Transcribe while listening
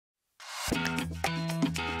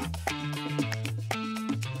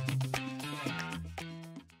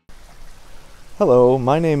Hello,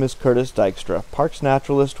 my name is Curtis Dykstra, Parks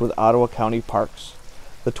Naturalist with Ottawa County Parks.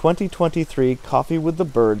 The 2023 Coffee with the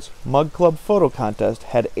Birds Mug Club Photo Contest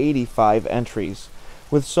had 85 entries.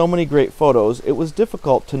 With so many great photos, it was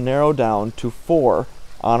difficult to narrow down to 4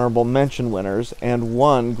 honorable mention winners and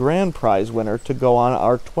 1 grand prize winner to go on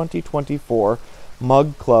our 2024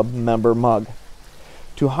 Mug Club member mug.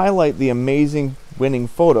 To highlight the amazing winning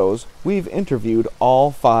photos, we've interviewed all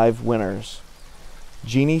 5 winners: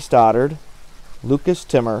 Jeanne Stoddard, Lucas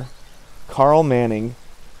Timmer, Carl Manning,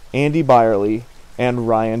 Andy Byerly, and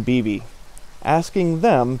Ryan Bebej, asking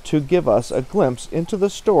them to give us a glimpse into the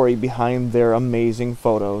story behind their amazing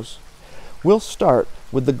photos. We'll start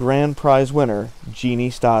with the grand prize winner, Jeanne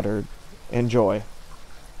Stoddard. Enjoy.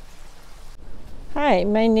 Hi,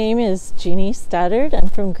 my name is Jeanne Stoddard. I'm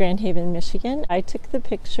from Grand Haven, Michigan. I took the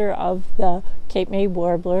picture of the Cape May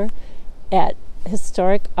warbler at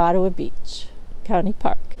historic Ottawa Beach County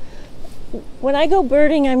Park. When I go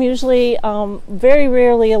birding, I'm usually very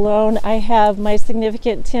rarely alone. I have my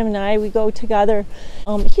significant Tim and I, we go together.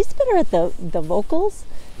 He's better at the vocals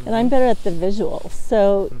and I'm better at the visuals.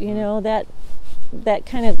 So, you know, that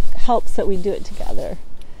kind of helps that we do it together.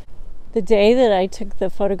 The day that I took the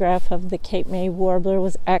photograph of the Cape May warbler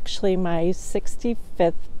was actually my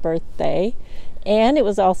 65th birthday, and it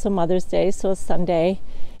was also Mother's Day, so a Sunday.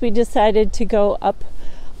 We decided to go up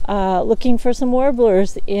looking for some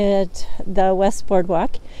warblers at the West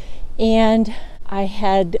Boardwalk, and I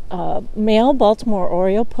had a male Baltimore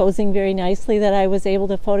Oriole posing very nicely that I was able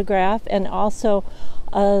to photograph, and also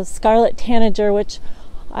a scarlet tanager, which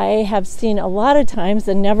I have seen a lot of times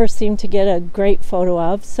and never seem to get a great photo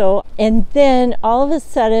of. So, and then all of a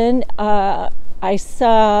sudden I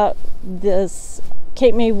saw this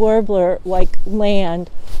Cape May warbler like land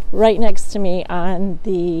right next to me on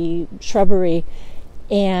the shrubbery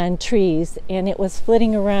and trees, and it was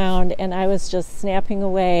flitting around, and I was just snapping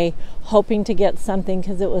away hoping to get something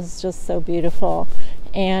because it was just so beautiful.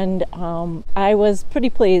 And I was pretty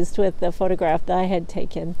pleased with the photograph that I had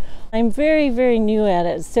taken. I'm very, very new at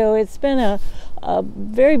it, so it's been a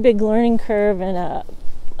very big learning curve and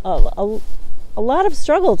a lot of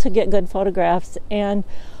struggle to get good photographs. And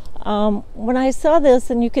when I saw this,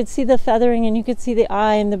 and you could see the feathering and you could see the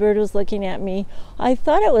eye and the bird was looking at me, I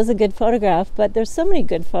thought it was a good photograph, but there's so many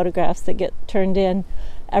good photographs that get turned in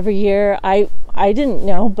every year. I didn't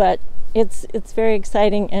know, but it's very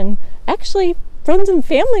exciting, and actually friends and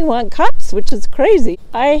family want cups, which is crazy.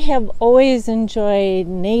 I have always enjoyed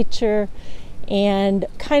nature and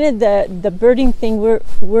kind of the birding thing.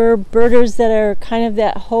 We're birders that are kind of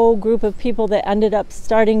that whole group of people that ended up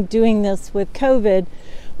starting doing this with COVID,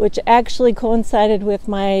 which actually coincided with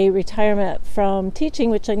my retirement from teaching,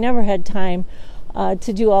 which I never had time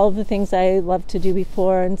to do all of the things I loved to do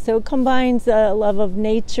before. And so it combines a love of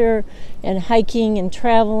nature and hiking and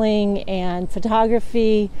traveling and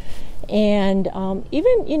photography. And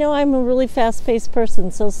even, you know, I'm a really fast-paced person,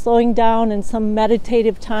 so slowing down and some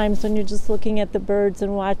meditative times when you're just looking at the birds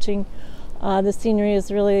and watching the scenery is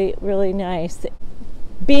really, really nice.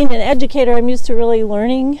 Being an educator, I'm used to really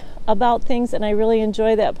learning about things, and I really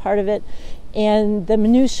enjoy that part of it. And the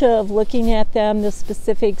minutia of looking at them, the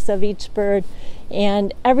specifics of each bird.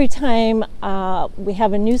 And every time we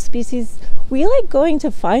have a new species, we like going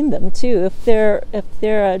to find them too. If they're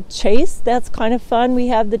a chase, that's kind of fun. We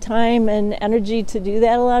have the time and energy to do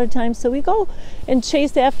that a lot of times. So we go and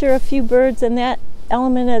chase after a few birds, and that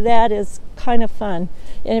element of that is kind of fun.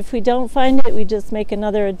 And if we don't find it, we just make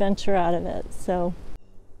another adventure out of it. So.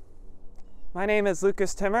 My name is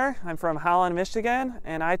Lucas Timmer. I'm from Holland, Michigan,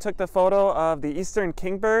 and I took the photo of the eastern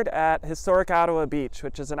kingbird at historic Ottawa Beach,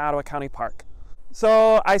 which is an Ottawa County Park.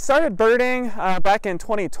 So I started birding back in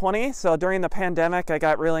 2020. So during the pandemic, I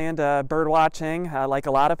got really into bird watching, like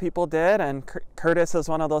a lot of people did, and Curtis is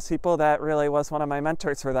one of those people that really was one of my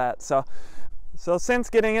mentors for that. So since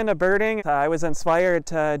getting into birding, I was inspired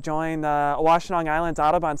to join the Washtenaw Islands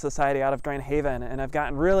Audubon Society out of Grand Haven, and I've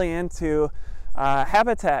gotten really into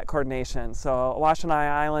habitat coordination. So Washtenaw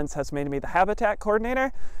Islands has made me the habitat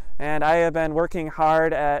coordinator, and I have been working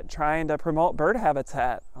hard at trying to promote bird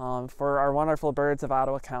habitat for our wonderful birds of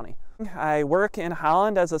Ottawa County. I work in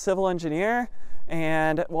Holland as a civil engineer,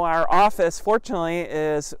 and our office, fortunately,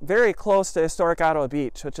 is very close to historic Ottawa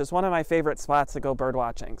Beach, which is one of my favorite spots to go bird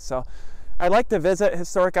watching. So I like to visit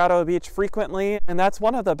historic Ottawa Beach frequently, and that's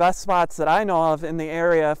one of the best spots that I know of in the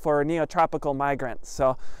area for neotropical migrants.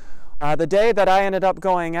 So the day that I ended up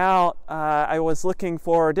going out, I was looking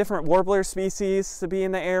for different warbler species to be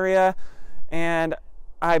in the area, and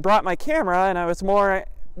I brought my camera, and I was more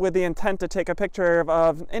with the intent to take a picture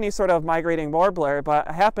of any sort of migrating warbler, but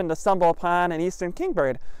I happened to stumble upon an eastern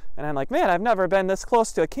kingbird And I'm like, man, I've never been this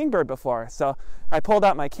close to a kingbird before. So I pulled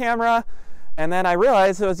out my camera, and then I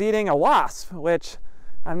realized it was eating a wasp, which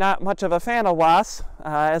I'm not much of a fan of wasps,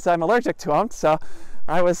 as I'm allergic to them. So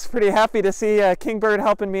I was pretty happy to see a kingbird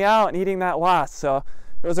helping me out and eating that wasp. So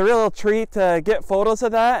it was a real treat to get photos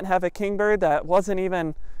of that and have a kingbird that wasn't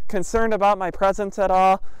even concerned about my presence at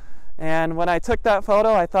all. And when I took that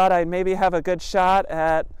photo, I thought I'd maybe have a good shot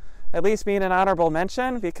at least being an honorable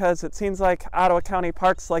mention, because it seems like Ottawa County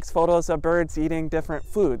Parks likes photos of birds eating different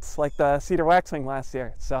foods, like the cedar waxwing last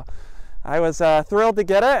year. So I was thrilled to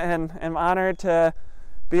get it, and am honored to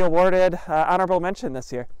be awarded honorable mention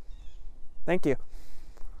this year. Thank you.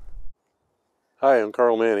 Hi, I'm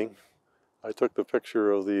Carl Manning. I took the picture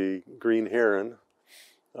of the green heron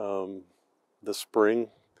this spring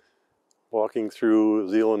walking through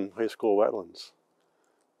Zeeland High School wetlands.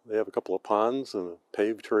 They have a couple of ponds and a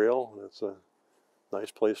paved trail, and it's a nice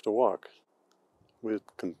place to walk. We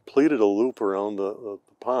completed a loop around the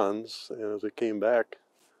ponds, and as we came back,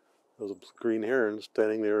 there was a green heron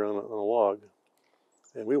standing there on a log,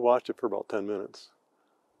 and we watched it for about 10 minutes.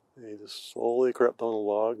 And he just slowly crept down the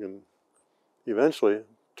log and eventually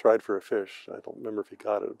tried for a fish. I don't remember if he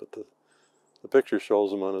caught it, but the picture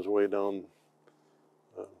shows him on his way down,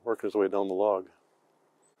 working his way down the log.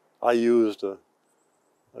 I used a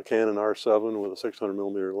Canon R7 with a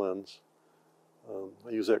 600mm lens.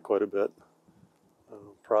 I use that quite a bit.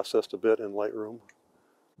 Processed a bit in Lightroom.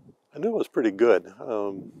 I knew it was pretty good.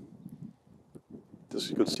 Just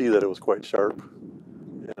you could see that it was quite sharp.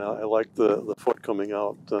 And I liked the foot coming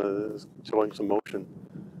out, showing some motion.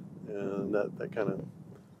 And that kind of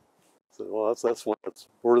said, well, that's one that's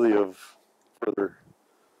worthy of further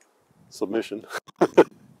submission.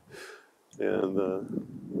 And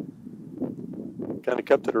kind of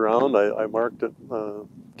kept it around. I marked it,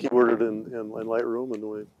 keyworded in Lightroom, and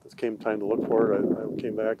when it came time to look for it, I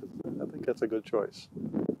came back. I think that's a good choice.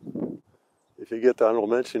 If you get the honorable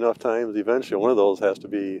mention enough times, eventually one of those has to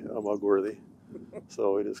be a mug worthy.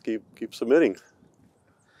 So we just keep submitting.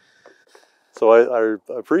 So I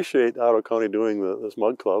appreciate Ottawa County doing this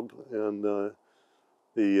mug club and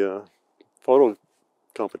the photo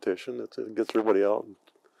competition. It gets everybody out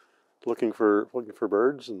looking for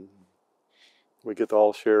birds, and we get to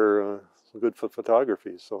all share some good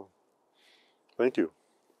photography. So thank you.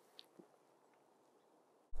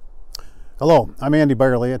 Hello, I'm Andy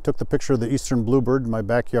Byerly. I took the picture of the eastern bluebird in my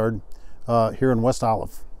backyard here in West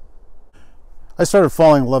Olive. I started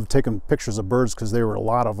falling in love taking pictures of birds because there were a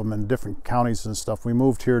lot of them in different counties and stuff. We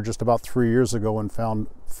moved here just about 3 years ago and found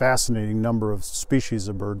a fascinating number of species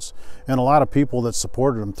of birds, and a lot of people that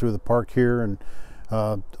supported them through the park here, and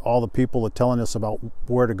all the people that telling us about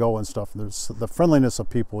where to go and stuff. The friendliness of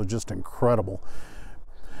people is just incredible.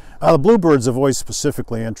 The bluebirds have always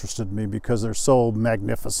specifically interested me because they're so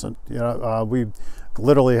magnificent. You know, we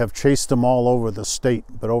literally have chased them all over the state,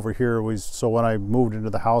 but over here, so when I moved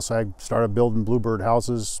into the house, I started building bluebird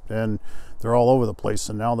houses, and they're all over the place.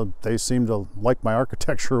 And now that they seem to like my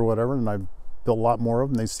architecture or whatever, and I've built a lot more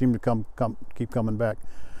of them, they seem to keep coming back.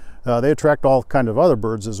 They attract all kind of other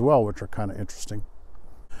birds as well, which are kind of interesting.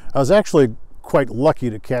 I was actually quite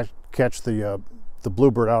lucky to catch the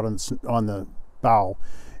bluebird out on the bough.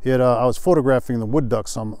 I was photographing the wood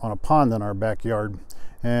ducks on a pond in our backyard,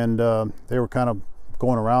 and they were kind of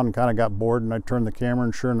going around and kind of got bored, and I turned the camera,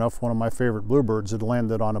 and sure enough, one of my favorite bluebirds had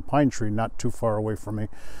landed on a pine tree not too far away from me.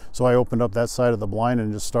 So I opened up that side of the blind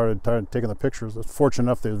and just started taking the pictures. Fortunate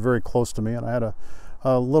enough, they were very close to me, and I had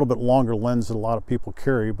a little bit longer lens that a lot of people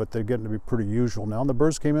carry, but they're getting to be pretty usual now. And the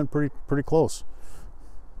birds came in pretty close.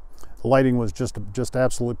 The lighting was just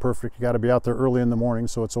absolutely perfect. You got to be out there early in the morning,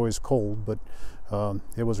 so it's always cold, but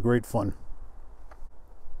it was great fun.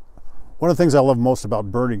 One of the things I love most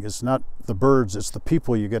about birding is not the birds, it's the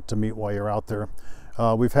people you get to meet while you're out there.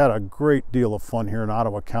 We've had a great deal of fun here in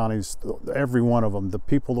Ottawa counties, every one of them. The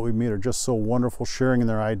people that we meet are just so wonderful, sharing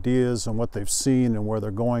their ideas and what they've seen and where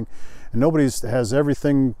they're going. And nobody has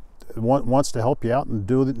everything, wants to help you out and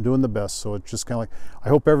doing the best. So it's just kind of like, I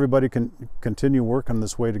hope everybody can continue working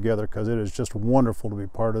this way together, because it is just wonderful to be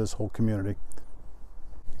part of this whole community.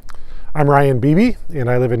 I'm Ryan Bebej, and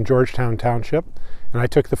I live in Georgetown Township, and I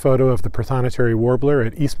took the photo of the prothonotary warbler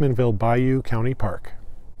at Eastmanville Bayou County Park.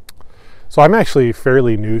 So I'm actually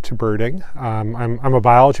fairly new to birding. I'm a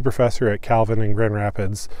biology professor at Calvin in Grand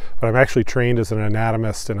Rapids, but I'm actually trained as an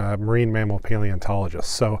anatomist and a marine mammal paleontologist.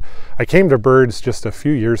 So I came to birds just a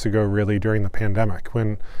few years ago, really, during the pandemic,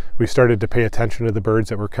 when we started to pay attention to the birds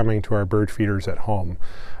that were coming to our bird feeders at home.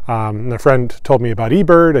 And a friend told me about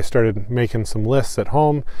eBird. I started making some lists at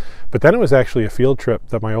home, but then it was actually a field trip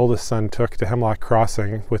that my oldest son took to Hemlock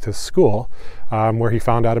Crossing with his school, where he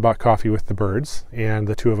found out about Coffee with the Birds, and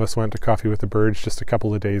the two of us went to Coffee with the Birds just a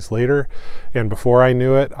couple of days later. And before I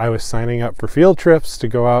knew it, I was signing up for field trips to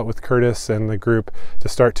go out with Curtis and the group to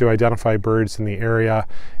start to identify birds in the area,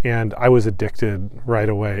 and I was addicted right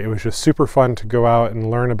away. It was just super fun to go out and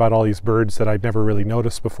learn about all these birds that I'd never really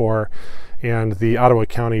noticed before. And the Ottawa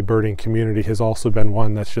County birding community has also been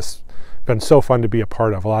one that's just been so fun to be a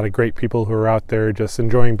part of. A lot of great people who are out there just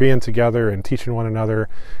enjoying being together and teaching one another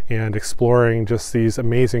and exploring just these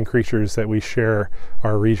amazing creatures that we share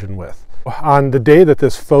our region with. On the day that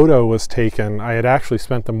this photo was taken, I had actually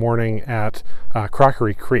spent the morning at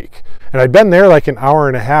Crockery Creek. And I'd been there like an hour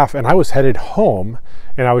and a half, and I was headed home,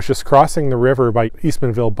 and I was just crossing the river by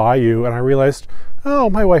Eastmanville Bayou, and I realized,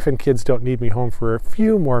 oh, my wife and kids don't need me home for a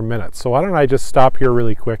few more minutes, so why don't I just stop here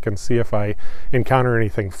really quick and see if I encounter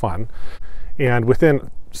anything fun. And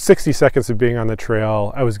within 60 seconds of being on the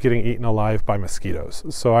trail, I was getting eaten alive by mosquitoes.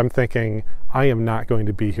 So I'm thinking, I am not going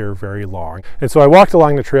to be here very long. And so I walked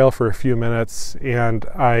along the trail for a few minutes, and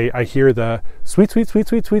I hear the sweet, sweet, sweet,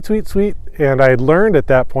 sweet, sweet, sweet, sweet. And I had learned at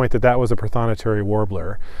that point that that was a prothonotary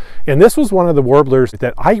warbler. And this was one of the warblers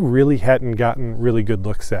that I really hadn't gotten really good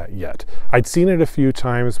looks at yet. I'd seen it a few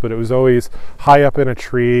times, but it was always high up in a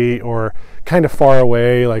tree or kind of far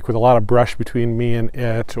away, like with a lot of brush between me and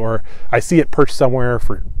it, or I see it perched somewhere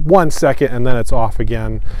for 1 second and then it's off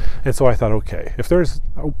again. And so I thought, okay, if there's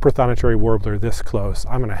a prothonotary warbler this close,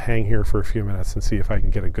 I'm gonna hang here for a few minutes and see if I can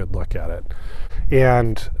get a good look at it.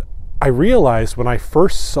 And I realized when I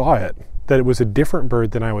first saw it that it was a different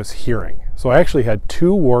bird than I was hearing. So I actually had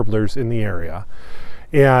two warblers in the area,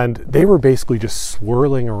 and they were basically just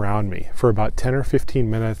swirling around me for about 10 or 15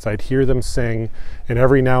 minutes. I'd hear them sing, and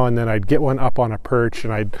every now and then I'd get one up on a perch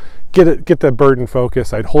and I'd get the bird in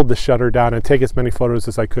focus. I'd hold the shutter down and take as many photos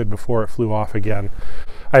as I could before it flew off again.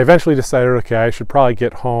 I eventually decided, okay, I should probably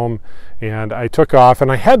get home, and I took off, and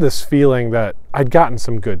I had this feeling that I'd gotten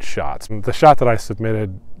some good shots. The shot that I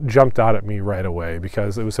submitted jumped out at me right away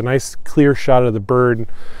because it was a nice clear shot of the bird.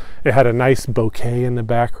 It had a nice bouquet in the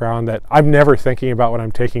background that I'm never thinking about when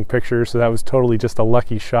I'm taking pictures, so that was totally just a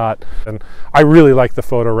lucky shot. And I really liked the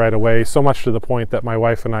photo right away, so much to the point that my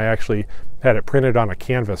wife and I actually had it printed on a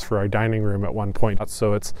canvas for our dining room at one point.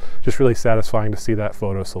 So it's just really satisfying to see that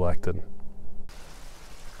photo selected.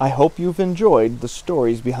 I hope you've enjoyed the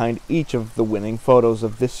stories behind each of the winning photos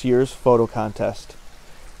of this year's photo contest.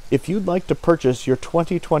 If you'd like to purchase your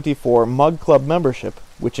 2024 Mug Club membership,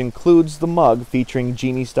 which includes the mug featuring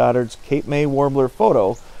Jeanne Stoddard's Cape May Warbler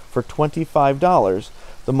photo for $25,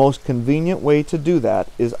 the most convenient way to do that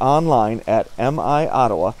is online at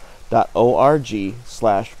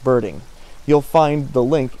miottawa.org/birding. You'll find the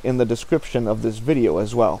link in the description of this video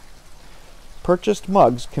as well. Purchased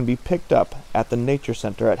mugs can be picked up at the Nature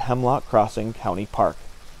Center at Hemlock Crossing County Park.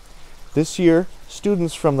 This year,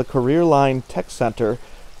 students from the Career Line Tech Center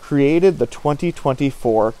created the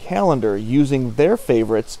 2024 calendar using their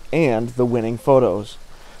favorites and the winning photos.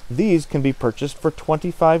 These can be purchased for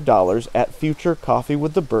 $25 at future Coffee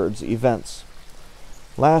with the Birds events.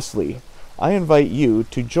 Lastly, I invite you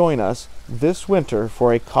to join us this winter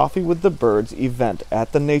for a Coffee with the Birds event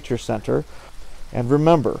at the Nature Center. And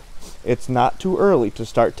remember, it's not too early to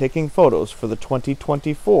start taking photos for the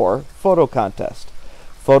 2024 photo contest.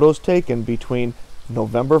 Photos taken between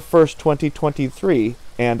November 1st, 2023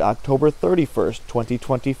 and October 31st,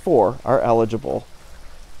 2024 are eligible.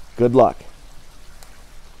 Good luck.